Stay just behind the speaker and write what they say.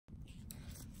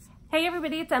Hey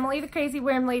everybody, it's Emily, the Crazy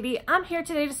Worm Lady. I'm here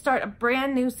today to start a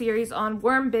brand new series on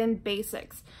worm bin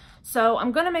basics. So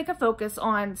I'm going to make a focus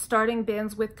on starting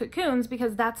bins with cocoons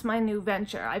because that's my new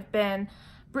venture. I've been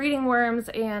breeding worms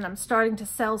and I'm starting to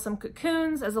sell some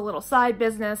cocoons as a little side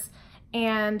business,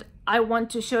 and I want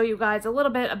to show you guys a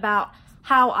little bit about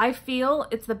how I feel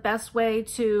it's the best way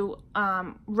to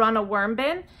run a worm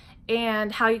bin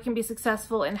and how you can be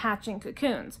successful in hatching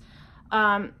cocoons.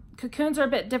 Cocoons are a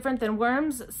bit different than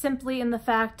worms simply in the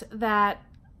fact that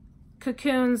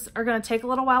cocoons are going to take a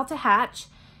little while to hatch,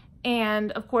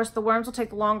 and of course the worms will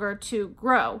take longer to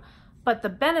grow. But the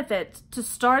benefit to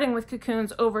starting with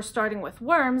cocoons over starting with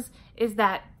worms is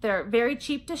that they're very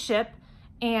cheap to ship,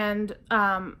 and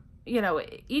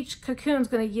each cocoon is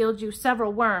going to yield you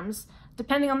several worms.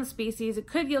 Depending on the species, it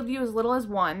could yield you as little as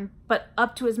 1, but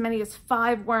up to as many as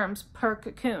 5 worms per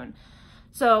cocoon.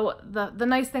 So the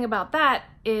nice thing about that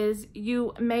is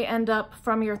you may end up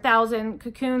from your 1,000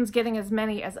 cocoons getting as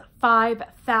many as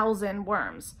 5,000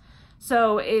 worms.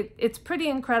 So it's pretty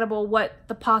incredible what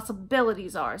the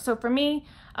possibilities are. So for me,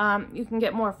 you can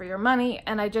get more for your money,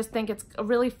 and I just think it's a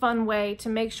really fun way to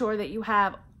make sure that you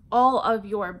have all of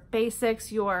your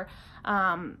basics, your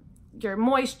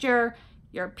moisture,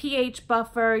 your pH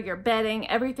buffer, your bedding,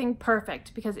 everything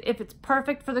perfect. Because if it's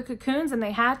perfect for the cocoons and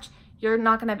they hatch, you're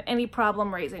not going to have any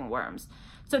problem raising worms.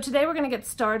 So today we're going to get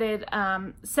started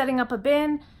setting up a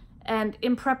bin and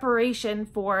in preparation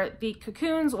for the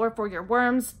cocoons or for your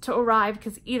worms to arrive,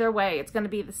 because either way it's going to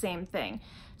be the same thing.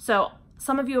 So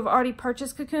some of you have already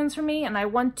purchased cocoons from me, and I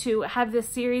want to have this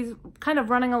series kind of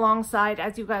running alongside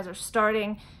as you guys are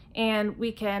starting, and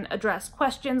we can address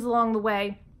questions along the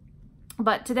way.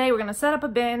 But today we're going to set up a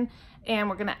bin and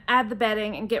we're going to add the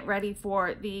bedding and get ready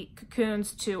for the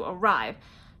cocoons to arrive.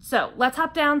 So let's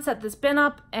hop down, set this bin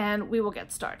up, and we will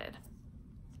get started.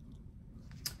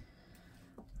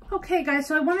 Okay guys,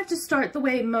 so I wanted to start the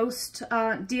way most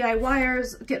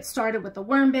DIYers get started with the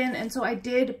worm bin, and so I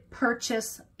did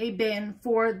purchase a bin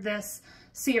for this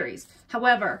series.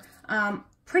 However,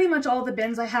 pretty much all the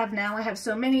bins I have now, I have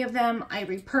so many of them, I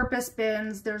repurpose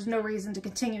bins, there's no reason to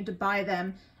continue to buy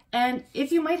them. And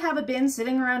if you might have a bin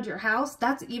sitting around your house,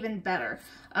 that's even better.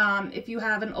 If you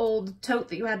have an old tote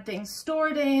that you had things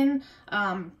stored in,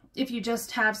 if you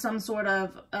just have some sort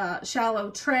of shallow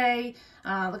tray,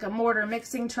 like a mortar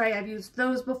mixing tray, I've used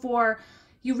those before,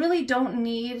 you really don't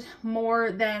need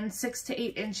more than 6 to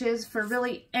 8 inches for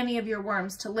really any of your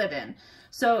worms to live in.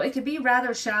 So it could be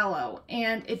rather shallow,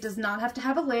 and it does not have to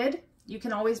have a lid. You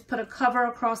can always put a cover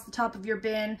across the top of your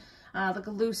bin, like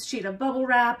a loose sheet of bubble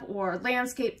wrap or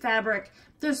landscape fabric.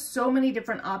 There's so many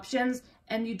different options,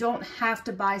 and you don't have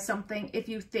to buy something if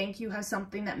you think you have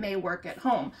something that may work at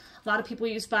home. A lot of people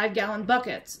use 5-gallon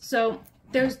buckets, so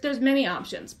there's many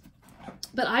options.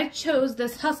 But I chose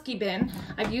this Husky bin.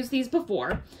 I've used these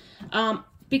before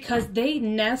because they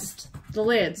nest, the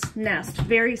lids nest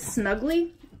very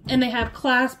snugly, and they have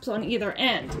clasps on either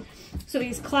end. So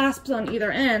these clasps on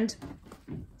either end,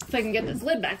 if I can get this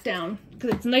lid back down,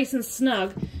 because it's nice and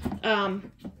snug,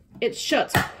 it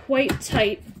shuts quite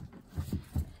tight,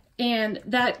 and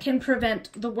that can prevent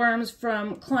the worms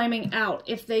from climbing out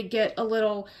if they get a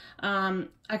little,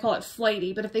 I call it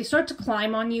flighty, but if they start to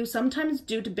climb on you, sometimes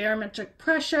due to barometric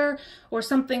pressure or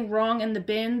something wrong in the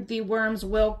bin, the worms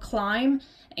will climb,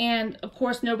 and of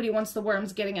course nobody wants the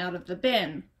worms getting out of the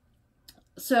bin.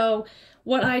 So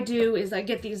what I do is I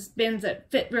get these bins that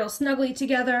fit real snugly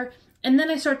together, and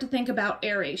then I start to think about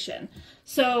aeration.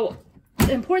 So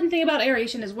the important thing about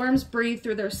aeration is worms breathe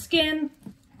through their skin.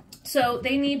 So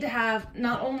they need to have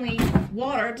not only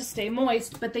water to stay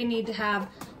moist, but they need to have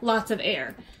lots of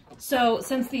air. So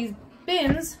since these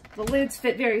bins, the lids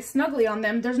fit very snugly on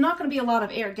them, there's not going to be a lot of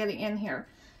air getting in here.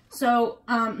 So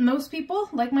most people,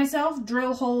 like myself,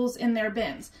 drill holes in their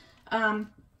bins.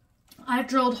 I've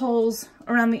drilled holes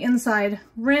around the inside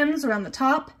rims, around the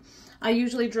top. I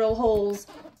usually drill holes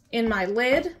in my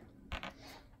lid,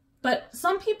 but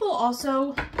some people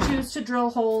also choose to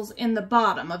drill holes in the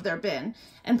bottom of their bin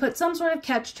and put some sort of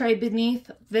catch tray beneath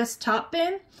this top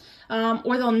bin,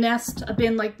 or they'll nest a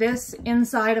bin like this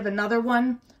inside of another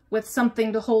one with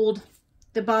something to hold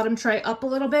the bottom tray up a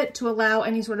little bit to allow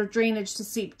any sort of drainage to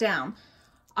seep down.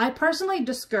 I personally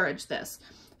discourage this.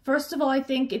 First of all, I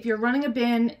think if you're running a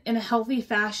bin in a healthy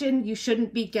fashion, you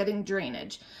shouldn't be getting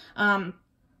drainage.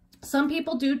 Some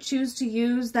people do choose to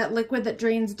use that liquid that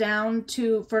drains down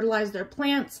to fertilize their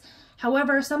plants.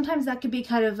 However, sometimes that could be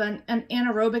kind of an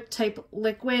anaerobic type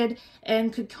liquid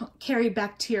and could carry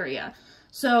bacteria.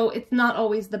 So it's not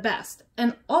always the best.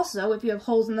 And also, if you have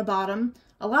holes in the bottom,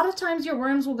 A lot of times your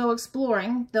worms will go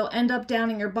exploring. They'll end up down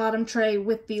in your bottom tray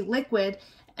with the liquid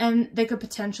and they could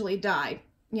potentially die,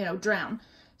 you know, drown.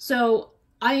 So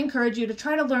I encourage you to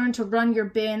try to learn to run your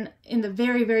bin in the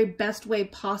very, very best way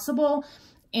possible.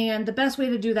 And the best way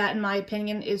to do that, in my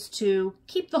opinion, is to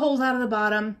keep the holes out of the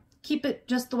bottom, keep it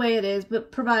just the way it is,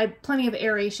 but provide plenty of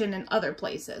aeration in other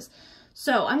places.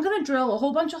 So I'm going to drill a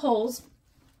whole bunch of holes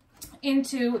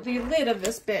into the lid of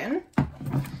this bin.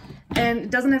 And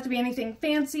it doesn't have to be anything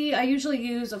fancy. I usually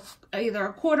use either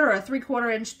a 1/4 or a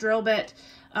 3/4 inch drill bit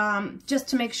just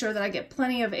to make sure that I get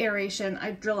plenty of aeration.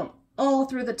 I drill them all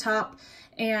through the top,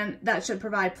 and that should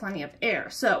provide plenty of air.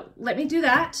 So let me do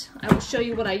that. I will show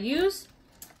you what I use,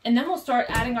 and then we'll start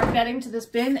adding our bedding to this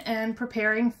bin and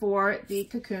preparing for the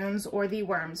cocoons or the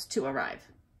worms to arrive.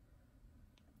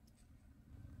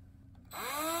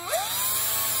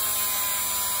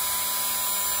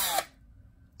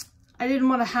 I didn't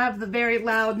want to have the very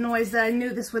loud noise that I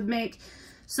knew this would make,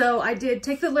 so I did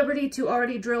take the liberty to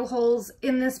already drill holes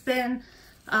in this bin.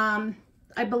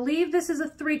 I believe this is a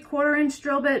 3/4 inch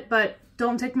drill bit, but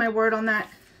don't take my word on that.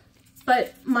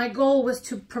 But my goal was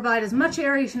to provide as much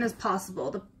aeration as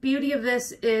possible. The beauty of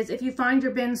this is if you find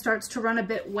your bin starts to run a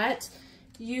bit wet,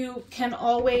 you can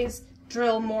always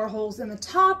drill more holes in the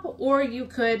top, or you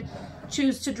could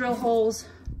choose to drill holes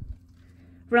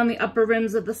around the upper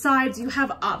rims of the sides. You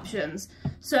have options.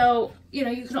 So, you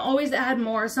know, you can always add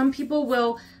more. Some people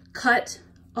will cut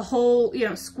a whole, you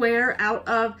know, square out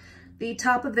of the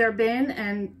top of their bin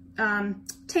and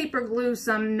tape or glue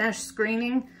some mesh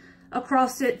screening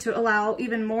across it to allow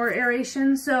even more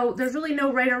aeration. So there's really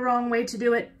no right or wrong way to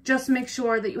do it. Just make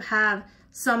sure that you have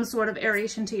some sort of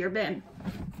aeration to your bin.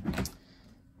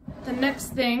 The next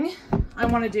thing I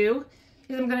want to do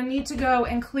is I'm going to need to go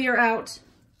and clear out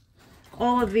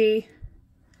all of the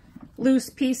loose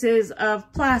pieces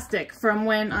of plastic from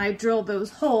when I drilled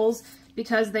those holes,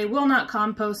 because they will not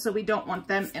compost, so we don't want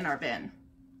them in our bin.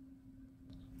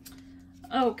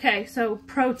 Okay, so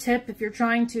pro tip, if you're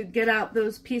trying to get out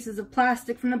those pieces of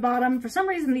plastic from the bottom, for some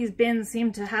reason these bins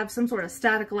seem to have some sort of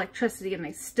static electricity and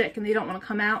they stick and they don't want to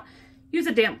come out, use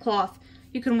a damp cloth.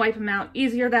 You can wipe them out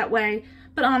easier that way.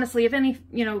 But honestly, if any,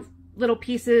 you know, little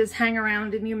pieces hang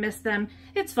around and you miss them,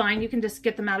 it's fine. You can just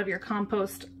get them out of your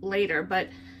compost later, but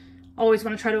always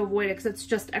want to try to avoid it because it's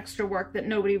just extra work that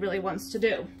nobody really wants to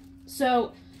do.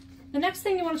 So the next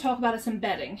thing you want to talk about is some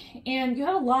bedding, and you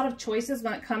have a lot of choices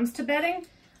when it comes to bedding.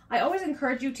 I always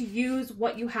encourage you to use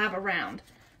what you have around.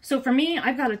 So for me,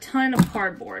 I've got a ton of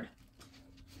cardboard.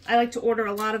 I like to order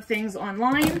a lot of things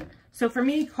online. So for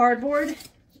me, cardboard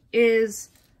is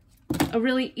a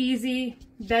really easy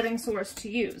bedding source to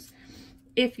use.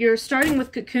 If you're starting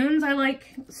with cocoons, I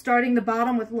like starting the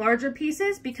bottom with larger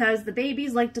pieces because the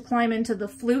babies like to climb into the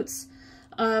flutes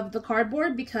of the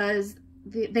cardboard because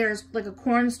there's like a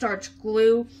cornstarch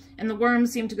glue and the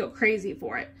worms seem to go crazy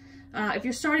for it. If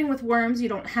you're starting with worms, you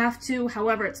don't have to.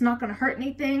 However, it's not going to hurt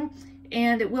anything,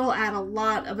 and it will add a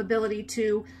lot of ability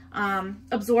to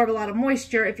absorb a lot of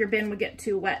moisture if your bin would get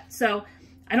too wet. So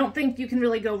I don't think you can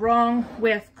really go wrong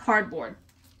with cardboard.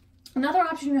 Another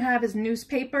option you have is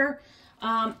newspaper.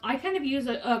 I kind of use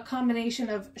a combination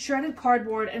of shredded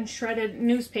cardboard and shredded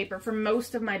newspaper for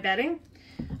most of my bedding.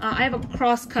 I have a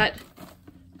cross-cut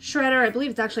shredder. I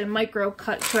believe it's actually a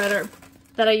micro-cut shredder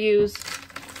that I use.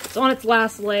 It's on its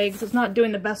last legs. It's not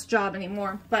doing the best job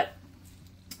anymore, but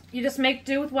you just make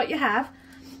do with what you have.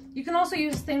 You can also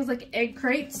use things like egg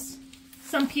crates.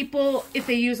 Some people, if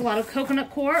they use a lot of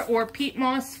coconut coir or peat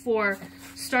moss for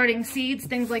starting seeds,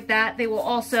 things like that, they will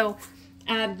also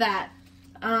add that.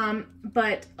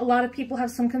 But a lot of people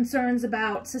have some concerns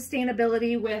about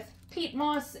sustainability with peat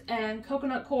moss and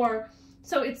coconut coir.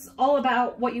 So it's all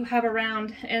about what you have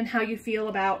around and how you feel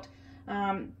about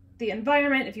the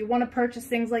environment. If you want to purchase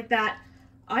things like that,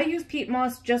 I use peat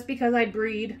moss just because I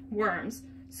breed worms.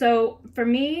 So for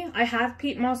me, I have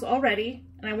peat moss already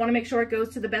and I want to make sure it goes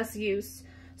to the best use.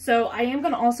 So I am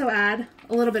going to also add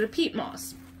a little bit of peat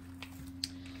moss.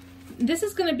 This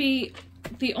is going to be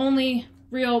the only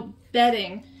real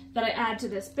bedding that I add to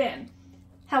this bin.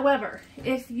 However,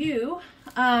 if you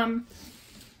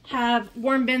have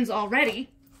worm bins already,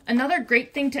 another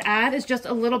great thing to add is just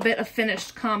a little bit of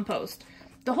finished compost.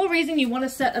 The whole reason you want to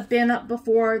set a bin up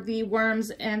before the worms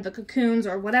and the cocoons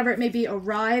or whatever it may be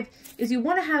arrive is you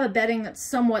want to have a bedding that's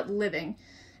somewhat living.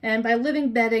 And by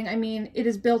living bedding, I mean it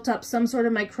has built up some sort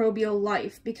of microbial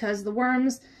life, because the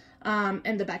worms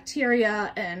and the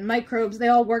bacteria and microbes, they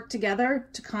all work together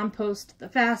to compost the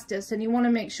fastest, and you want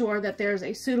to make sure that there's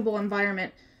a suitable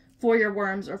environment for your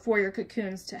worms or for your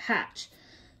cocoons to hatch.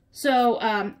 So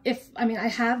I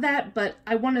have that, but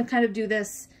I want to kind of do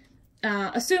this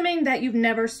assuming that you've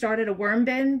never started a worm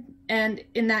bin, and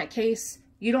in that case,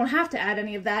 you don't have to add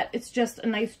any of that. It's just a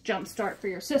nice jump start for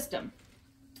your system.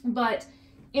 But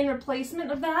in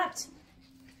replacement of that,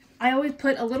 I always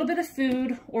put a little bit of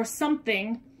food or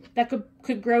something that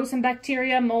could grow some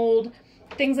bacteria, mold,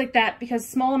 things like that, because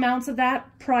small amounts of that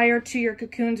prior to your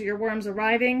cocoons or your worms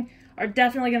arriving are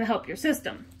definitely going to help your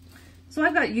system. So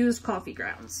I've got used coffee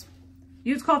grounds.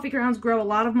 Used coffee grounds grow a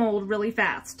lot of mold really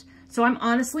fast. So I'm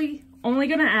honestly only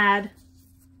going to add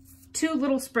 2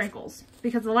 little sprinkles,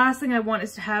 because the last thing I want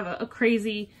is to have a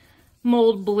crazy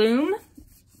mold bloom,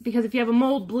 because if you have a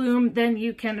mold bloom, then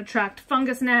you can attract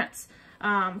fungus gnats,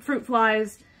 fruit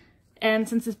flies, and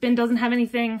since this bin doesn't have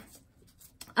anything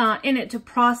in it to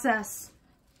process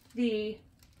the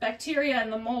bacteria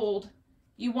and the mold,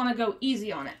 you want to go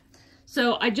easy on it.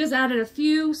 So I just added a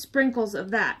few sprinkles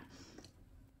of that.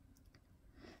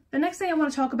 The next thing I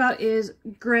want to talk about is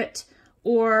grit,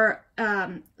 or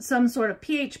some sort of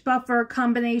pH buffer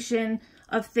combination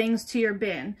of things to your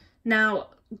bin. Now,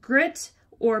 grit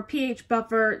or pH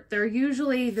buffer, they're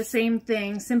usually the same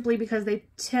thing simply because they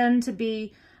tend to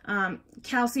be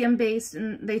calcium based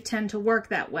and they tend to work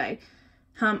that way.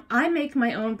 I make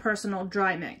my own personal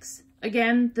dry mix.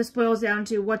 Again, this boils down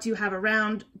to what do you have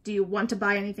around? Do you want to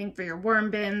buy anything for your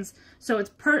worm bins? So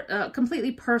it's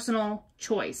completely personal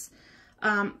choice.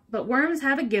 But worms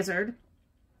have a gizzard,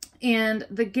 and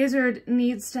the gizzard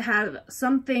needs to have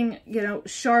something, you know,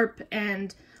 sharp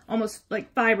and almost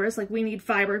like fibrous, like we need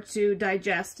fiber to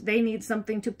digest. They need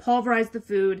something to pulverize the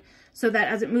food so that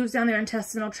as it moves down their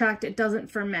intestinal tract, it doesn't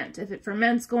ferment. If it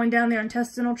ferments going down their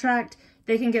intestinal tract,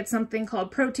 they can get something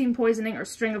called protein poisoning or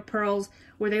string of pearls,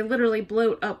 where they literally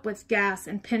bloat up with gas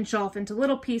and pinch off into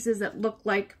little pieces that look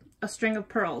like a string of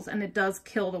pearls, and it does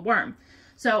kill the worm.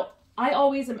 So I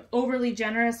always am overly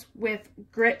generous with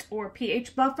grit or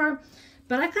pH buffer,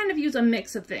 but I kind of use a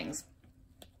mix of things.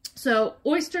 So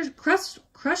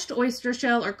crushed oyster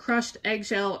shell or crushed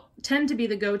eggshell tend to be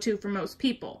the go-to for most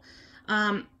people.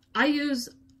 I use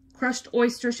crushed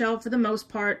oyster shell for the most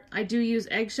part. I do use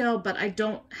eggshell, but I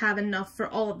don't have enough for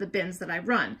all of the bins that I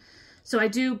run. So I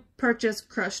do purchase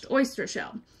crushed oyster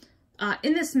shell.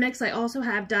 In this mix, I also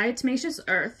have diatomaceous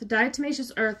earth.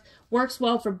 Diatomaceous earth works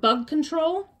well for bug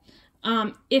control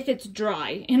if it's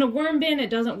dry. In a worm bin,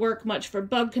 it doesn't work much for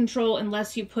bug control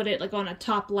unless you put it like on a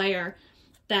top layer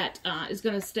that is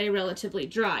going to stay relatively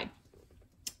dry.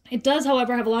 It does,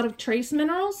 however, have a lot of trace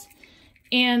minerals,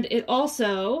 and it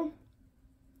also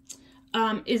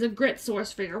is a grit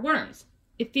source for your worms.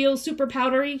 It feels super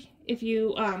powdery if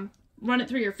you run it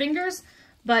through your fingers,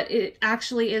 but it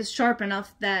actually is sharp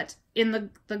enough that in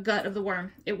the gut of the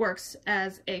worm, it works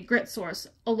as a grit source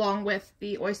along with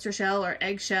the oyster shell or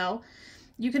egg shell.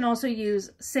 You can also use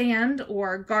sand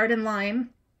or garden lime.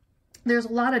 There's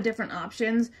a lot of different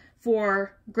options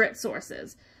for grit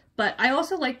sources. But I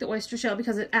also like the oyster shell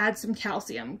because it adds some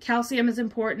calcium. Calcium is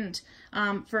important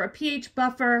for a pH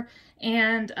buffer,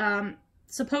 and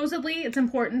supposedly it's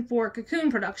important for cocoon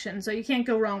production, so you can't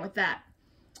go wrong with that.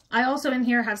 I also in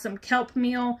here have some kelp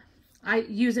meal. I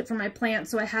use it for my plants,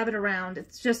 so I have it around.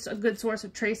 It's just a good source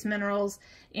of trace minerals,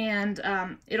 and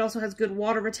it also has good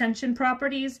water retention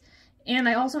properties. And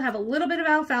I also have a little bit of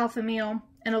alfalfa meal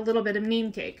and a little bit of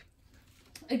neem cake.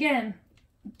 Again,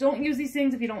 don't use these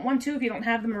things if you don't want to. If you don't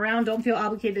have them around, don't feel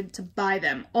obligated to buy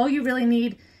them. All you really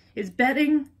need is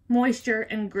bedding, moisture,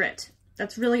 and grit.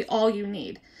 That's really all you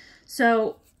need.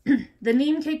 So the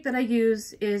neem cake that I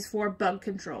use is for bug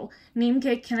control. Neem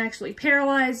cake can actually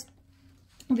paralyze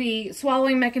the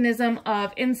swallowing mechanism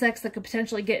of insects that could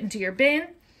potentially get into your bin,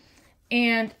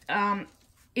 and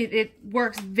it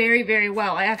works very, very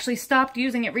well. I actually stopped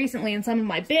using it recently in some of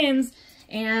my bins,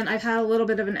 and I've had a little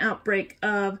bit of an outbreak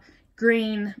of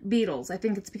grain beetles. I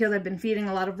think it's because I've been feeding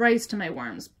a lot of rice to my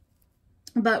worms.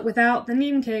 But without the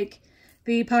neem cake,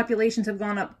 the populations have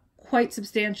gone up quite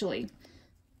substantially.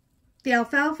 The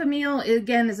alfalfa meal,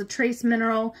 again, is a trace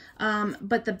mineral,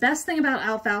 but the best thing about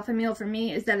alfalfa meal for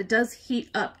me is that it does heat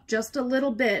up just a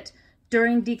little bit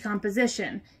during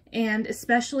decomposition, and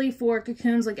especially for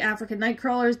cocoons like African night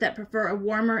crawlers that prefer a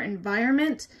warmer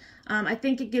environment, I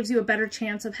think it gives you a better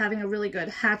chance of having a really good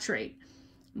hatch rate.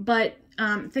 But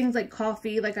things like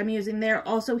coffee, like I'm using there,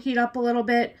 also heat up a little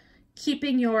bit.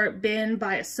 Keeping your bin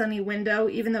by a sunny window,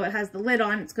 even though it has the lid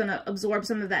on, it's going to absorb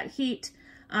some of that heat.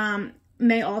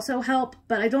 May also help,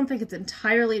 but I don't think it's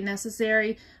entirely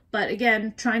necessary. But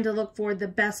again, trying to look for the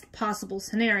best possible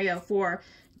scenario for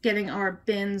getting our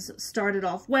bins started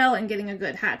off well and getting a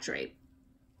good hatch rate.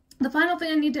 The final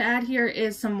thing I need to add here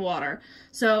is some water.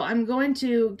 So I'm going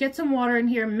to get some water in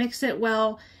here, mix it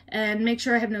well, and make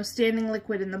sure I have no standing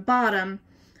liquid in the bottom.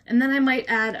 And then I might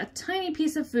add a tiny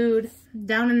piece of food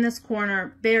down in this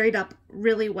corner, buried up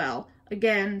really well,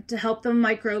 again, to help the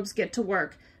microbes get to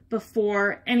work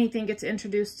before anything gets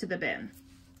introduced to the bin.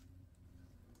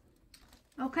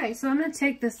 Okay, so I'm going to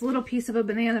take this little piece of a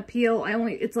banana peel.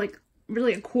 It's like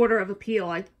really a quarter of a peel.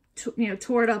 I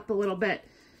tore it up a little bit.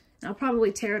 And I'll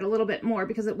probably tear it a little bit more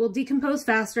because it will decompose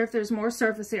faster if there's more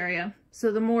surface area.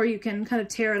 So the more you can kind of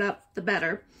tear it up, the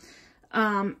better.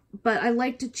 But I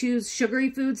like to choose sugary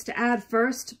foods to add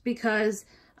first because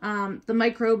the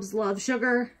microbes love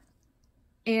sugar,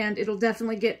 and it'll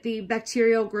definitely get the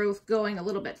bacterial growth going a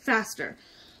little bit faster.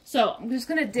 So I'm just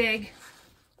going to dig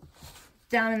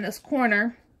down in this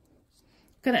corner.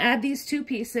 I'm going to add these 2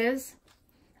 pieces,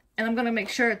 and I'm going to make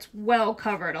sure it's well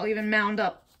covered. I'll even mound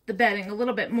up the bedding a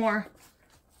little bit more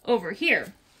over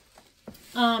here.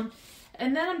 And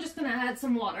then I'm just going to add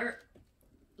some water.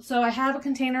 So I have a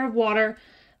container of water,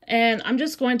 and I'm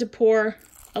just going to pour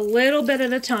a little bit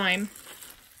at a time.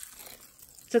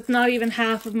 So it's not even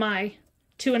half of my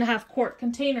 2.5 quart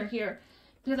container here,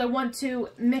 because I want to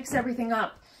mix everything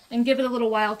up and give it a little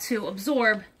while to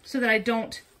absorb so that I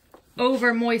don't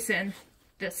over moisten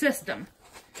the system.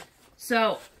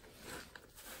 So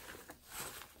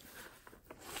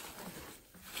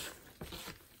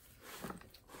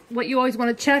what you always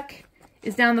want to check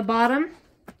is down the bottom.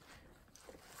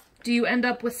 Do you end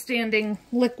up with standing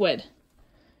liquid?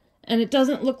 And it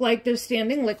doesn't look like there's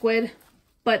standing liquid,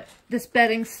 but this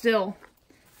bedding still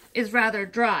is rather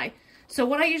dry. So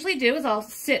what I usually do is I'll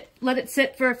let it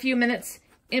sit for a few minutes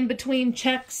in between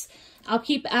checks. I'll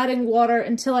keep adding water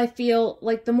until I feel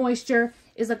like the moisture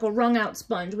is like a wrung out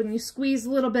sponge. When you squeeze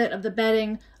a little bit of the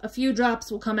bedding, a few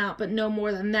drops will come out, but no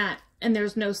more than that, and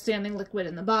there's no standing liquid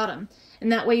in the bottom.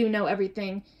 And that way you know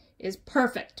everything is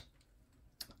perfect.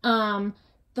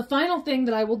 The final thing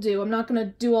that I will do, I'm not going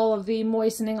to do all of the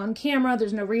moistening on camera.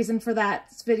 There's no reason for that.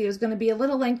 This video is going to be a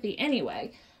little lengthy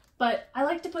anyway. But I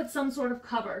like to put some sort of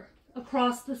cover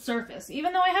across the surface.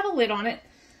 Even though I have a lid on it,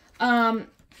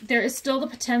 there is still the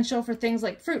potential for things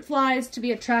like fruit flies to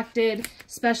be attracted,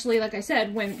 especially, like I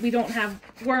said, when we don't have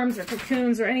worms or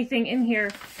cocoons or anything in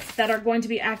here that are going to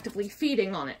be actively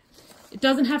feeding on it. It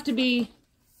doesn't have to be,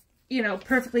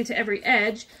 perfectly to every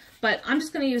edge, but I'm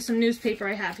just going to use some newspaper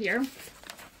I have here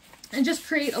and just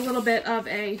create a little bit of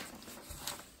a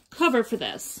cover for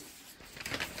this.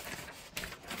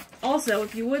 Also,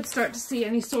 if you would start to see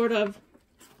any sort of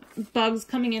bugs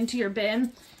coming into your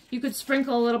bin, you could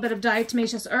sprinkle a little bit of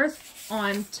diatomaceous earth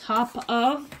on top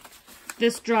of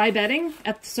this dry bedding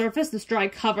at the surface, this dry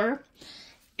cover.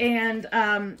 And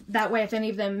that way, if any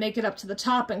of them make it up to the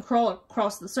top and crawl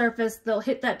across the surface, they'll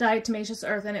hit that diatomaceous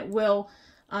earth and it will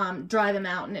dry them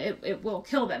out, and it will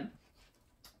kill them.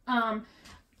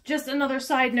 Just another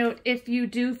side note, if you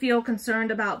do feel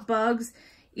concerned about bugs,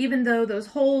 even though those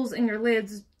holes in your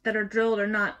lids that are drilled are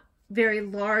not very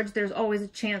large, there's always a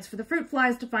chance for the fruit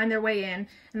flies to find their way in,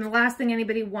 and the last thing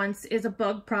anybody wants is a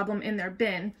bug problem in their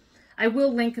bin. I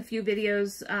will link a few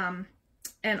videos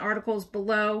and articles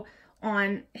below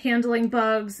on handling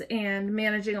bugs and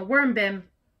managing a worm bin,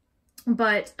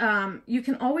 but you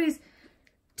can always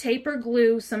tape or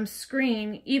glue some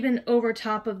screen even over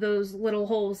top of those little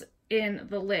holes in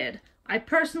the lid. I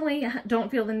personally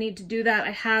don't feel the need to do that.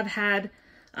 I have had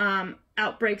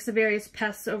outbreaks of various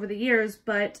pests over the years,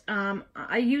 but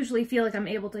I usually feel like I'm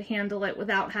able to handle it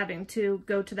without having to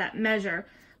go to that measure.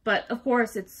 But of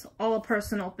course, it's all a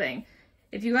personal thing.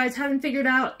 If you guys haven't figured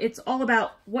out, it's all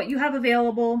about what you have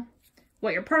available,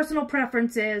 what your personal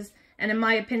preference is, and in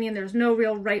my opinion, there's no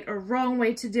real right or wrong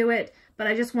way to do it, but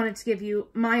I just wanted to give you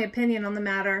my opinion on the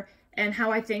matter and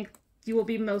how I think you will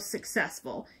be most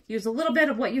successful. Use a little bit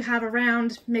of what you have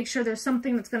around, make sure there's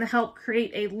something that's going to help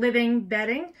create a living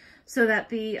bedding so that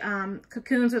the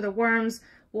cocoons or the worms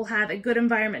will have a good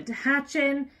environment to hatch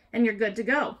in, and you're good to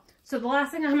go. So the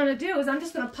last thing I'm going to do is I'm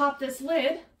just going to pop this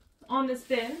lid on this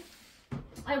bin.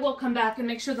 I will come back and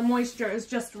make sure the moisture is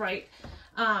just right.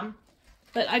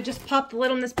 But I just pop the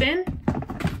lid on this bin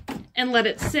and let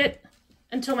it sit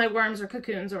until my worms or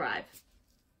cocoons arrive.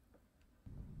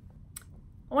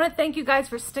 I want to thank you guys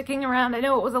for sticking around. I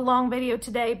know it was a long video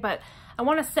today, but I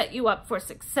want to set you up for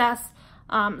success.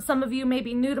 Some of you may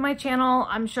be new to my channel.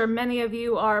 I'm sure many of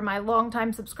you are my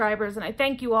longtime subscribers, and I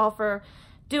thank you all for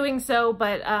doing so,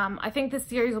 but I think this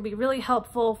series will be really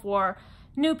helpful for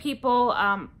new people,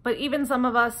 but even some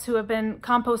of us who have been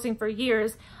composting for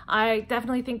years. I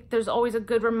definitely think there's always a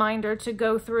good reminder to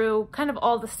go through kind of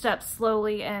all the steps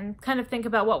slowly and kind of think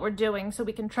about what we're doing so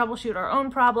we can troubleshoot our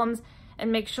own problems and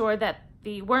make sure that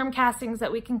the worm castings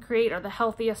that we can create are the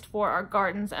healthiest for our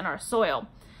gardens and our soil.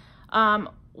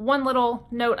 one little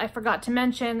note I forgot to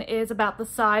mention is about the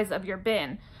size of your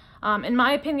bin. In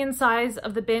my opinion, size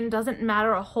of the bin doesn't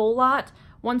matter a whole lot.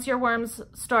 Once your worms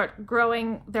start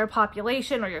growing their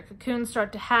population or your cocoons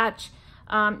start to hatch,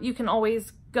 you can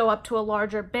always go up to a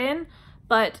larger bin,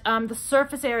 but the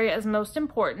surface area is most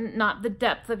important, not the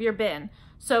depth of your bin.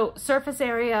 So surface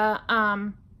area,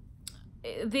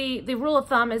 the rule of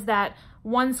thumb is that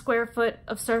 1 square foot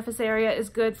of surface area is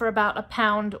good for about a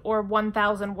pound or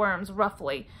 1,000 worms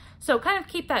roughly. So kind of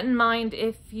keep that in mind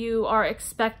if you are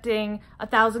expecting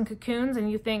 1,000 cocoons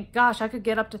and you think, gosh, I could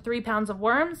get up to 3 pounds of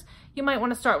worms. You might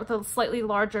want to start with a slightly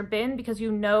larger bin because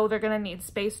you know they're going to need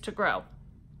space to grow.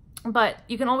 But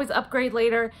you can always upgrade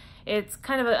later. It's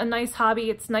kind of a nice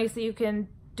hobby. It's nice that you can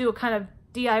do a kind of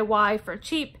DIY for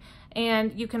cheap,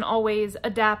 and you can always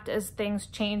adapt as things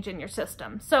change in your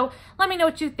system. So let me know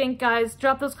what you think, guys.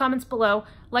 Drop those comments below.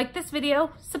 Like this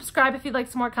video, subscribe if you'd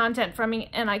like some more content from me,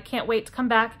 and I can't wait to come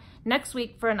back next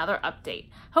week for another update.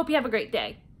 Hope you have a great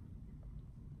day.